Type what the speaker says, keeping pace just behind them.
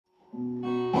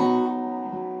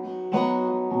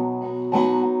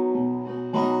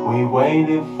We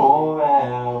waited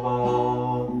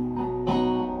forever,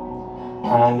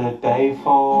 and a day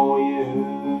for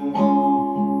you.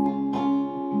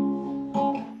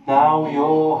 Now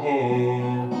you're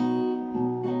here,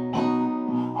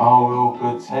 I will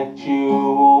protect you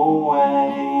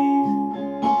always.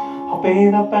 I'll be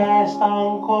the best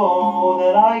uncle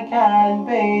that I can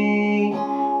be.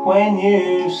 When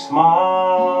you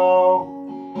smile,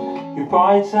 you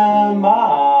brighten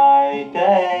my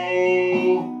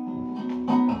day.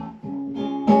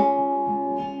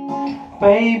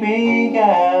 Baby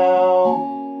girl,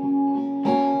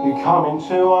 you come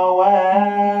into our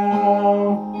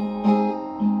world.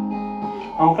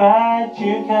 I'm glad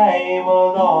you came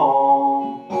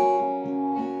along,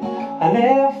 and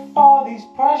live for these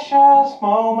precious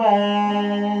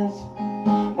moments.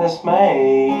 Let's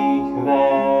make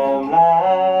them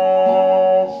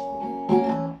last.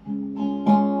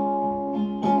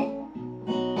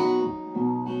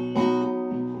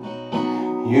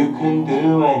 You can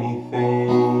do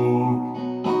anything,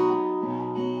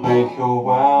 make your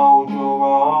world your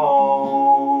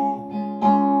own.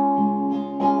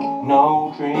 No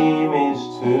dream is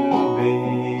too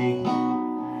big,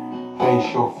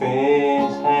 face your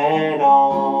fears head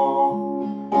on.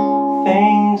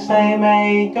 Things they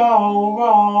may go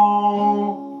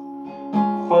wrong,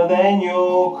 but then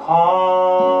you'll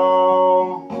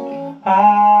come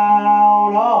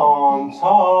out on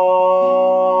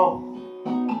top.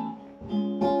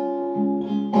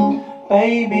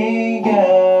 Baby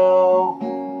girl,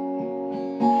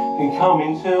 you come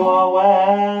into our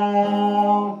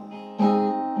world.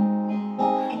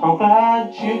 I'm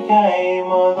glad you came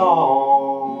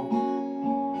along,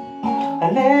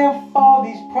 and live for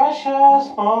these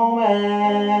precious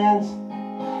moments.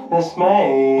 Let's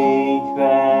make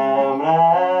them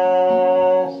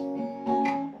last.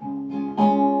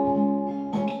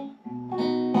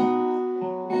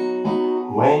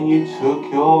 When you took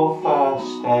your first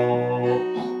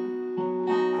steps,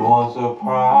 it was a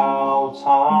proud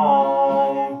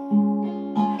time,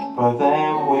 but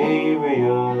then we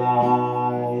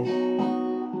realized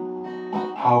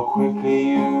how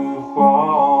quickly you've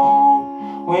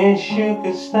grown. Wish you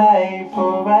could stay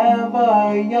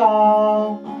forever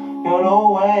young. You'll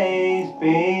always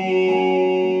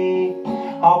be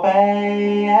our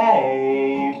baby.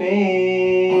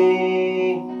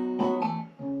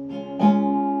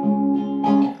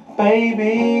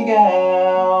 Baby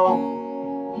girl,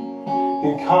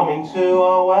 you come into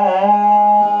our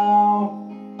world.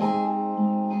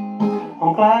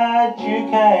 I'm glad you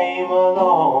came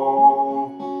along,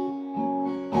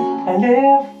 and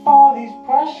live for these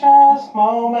precious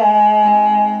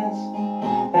moments.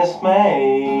 Let's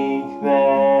make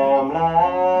them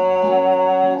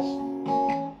last.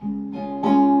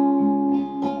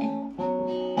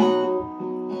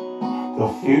 The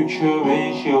future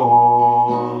is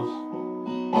yours,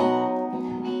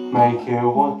 make it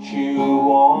what you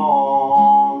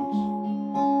want.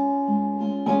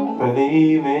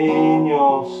 Believe in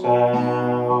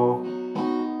yourself,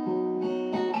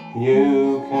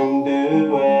 you can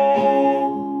do it.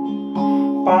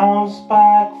 Bounce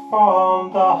back from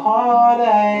the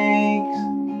heartaches,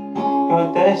 you're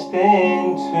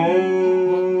destined to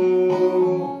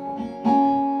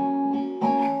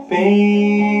be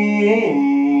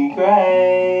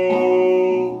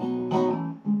great.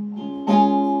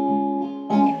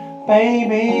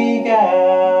 Baby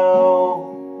girl,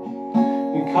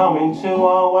 you come into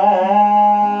our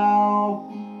world.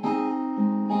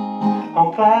 I'm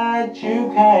glad you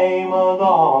came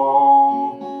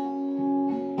along,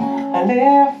 and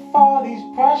live for these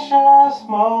precious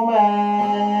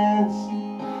moments.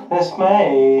 Let's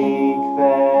make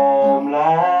them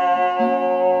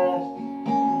last.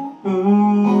 Ooh,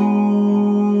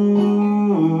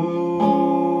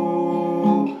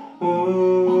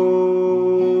 ooh,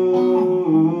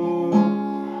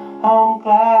 I'm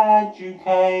glad you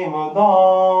came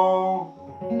along.